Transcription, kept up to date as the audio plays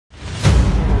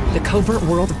The covert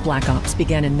world of Black Ops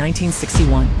began in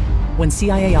 1961, when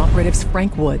CIA operatives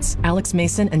Frank Woods, Alex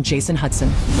Mason, and Jason Hudson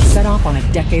set off on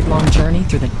a decade-long journey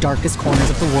through the darkest corners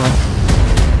of the world.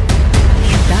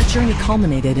 That journey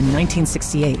culminated in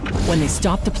 1968, when they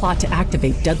stopped the plot to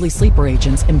activate deadly sleeper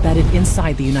agents embedded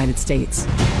inside the United States.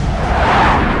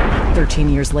 13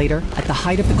 years later, at the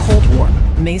height of the Cold War,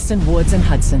 Mason, Woods, and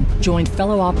Hudson joined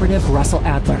fellow operative Russell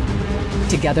Adler.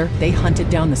 Together, they hunted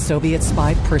down the Soviet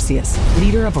spy Perseus,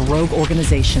 leader of a rogue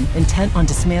organization intent on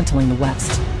dismantling the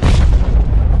West.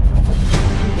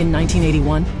 In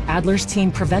 1981, Adler's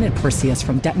team prevented Perseus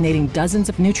from detonating dozens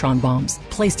of neutron bombs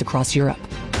placed across Europe.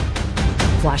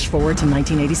 Flash forward to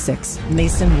 1986,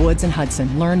 Mason, Woods, and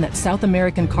Hudson learned that South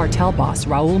American cartel boss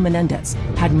Raul Menendez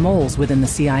had moles within the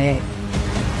CIA.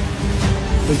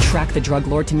 They tracked the drug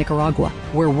lord to Nicaragua,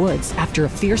 where Woods, after a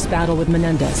fierce battle with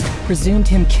Menendez, presumed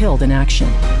him killed in action.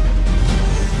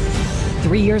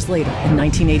 3 years later, in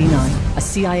 1989, a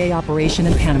CIA operation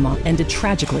in Panama ended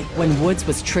tragically when Woods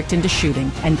was tricked into shooting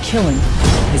and killing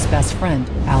his best friend,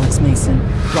 Alex Mason.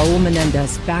 Raul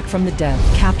Menendez, back from the dead,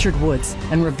 captured Woods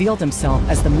and revealed himself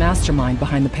as the mastermind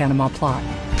behind the Panama plot.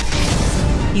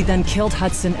 He then killed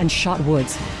Hudson and shot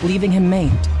Woods, leaving him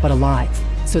maimed but alive,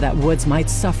 so that Woods might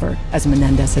suffer as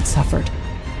Menendez had suffered.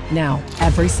 Now,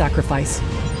 every sacrifice,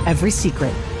 every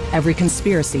secret, every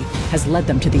conspiracy has led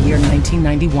them to the year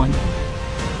 1991.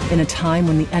 In a time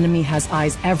when the enemy has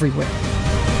eyes everywhere,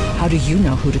 how do you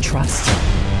know who to trust?